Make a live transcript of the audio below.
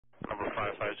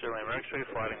50 Lima X-ray,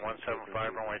 flighting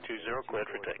 175, runway 20, cleared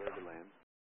for takeoff.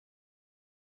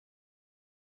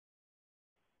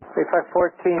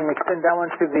 A514, extend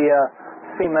downwind to the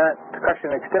cement,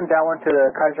 extend downwind to the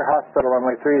Kaiser Hospital,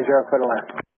 runway 30, clear to land.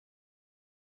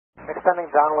 Extending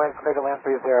downwind, clear to land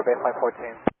 30, base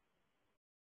 514.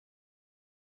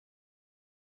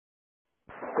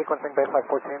 Sequencing base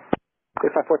 514.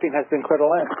 Base 514 has been cleared to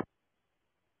land.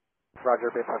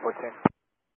 Roger, base 514.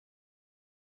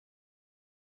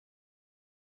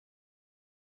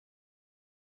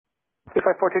 Base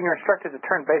 514, you're instructed to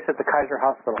turn base at the Kaiser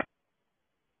Hospital.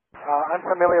 I'm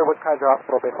familiar with Kaiser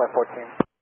Hospital, base 514.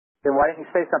 Then why didn't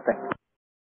you say something?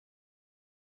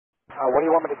 What do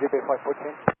you want me to do, base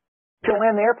 514? You'll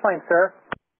land the airplane, sir.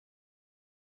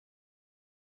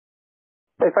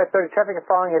 Base 530, traffic is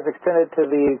following is extended to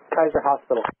the Kaiser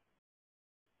Hospital.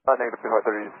 Negative, base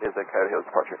 530 is a Coyote Hills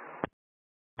departure.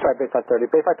 Sorry, base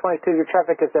 530. Base 522, your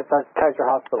traffic is at the Kaiser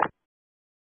Hospital.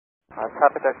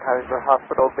 Traffic at Kaiser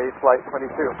Hospital, base flight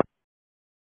 22.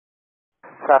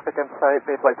 Traffic in sight,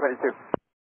 base flight 22.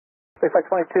 Base flight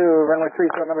 22, runway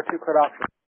 30, number 2, cleared option.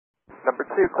 Number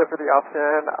 2, clear for the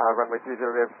option, runway 30,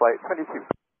 flight 22.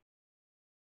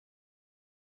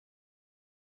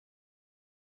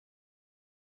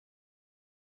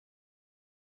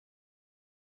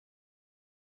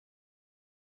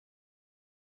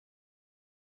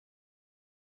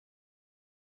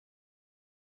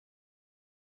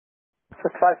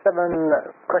 Just 57,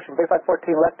 question, base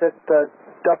 514, left at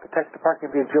Delta Taxi parking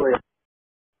via Juliet.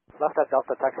 Left at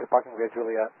Delta Taxi parking via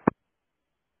Juliet.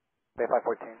 Base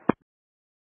 514.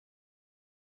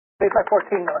 Base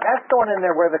 514, ask someone in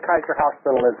there where the Kaiser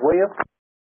Hospital is, will you?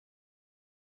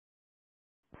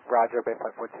 Roger, base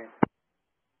 514.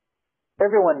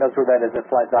 Everyone knows where that is that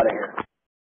flies out of here.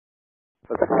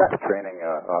 Let's start training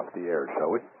off the air,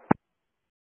 shall we?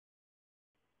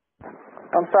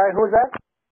 I'm sorry, who is that?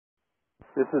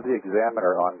 This is the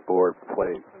examiner on board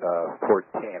plate 14.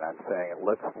 I'm saying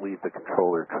let's leave the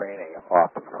controller training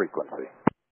off the frequency.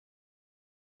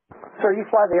 Sir, you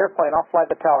fly the airplane, I'll fly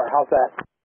the tower. How's that?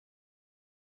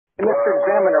 Hey, Mr.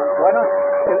 Examiner, why don't,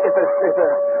 if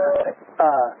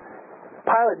a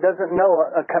pilot doesn't know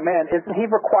a command, isn't he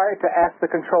required to ask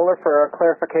the controller for a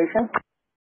clarification?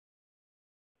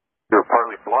 You're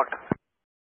partly blocked.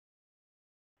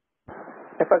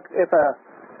 If a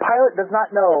pilot does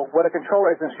not know what a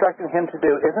controller is instructing him to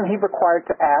do, isn't he required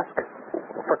to ask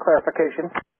for clarification?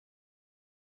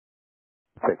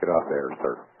 Take it off air,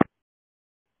 sir.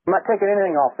 I'm not taking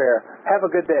anything off air. Have a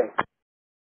good day.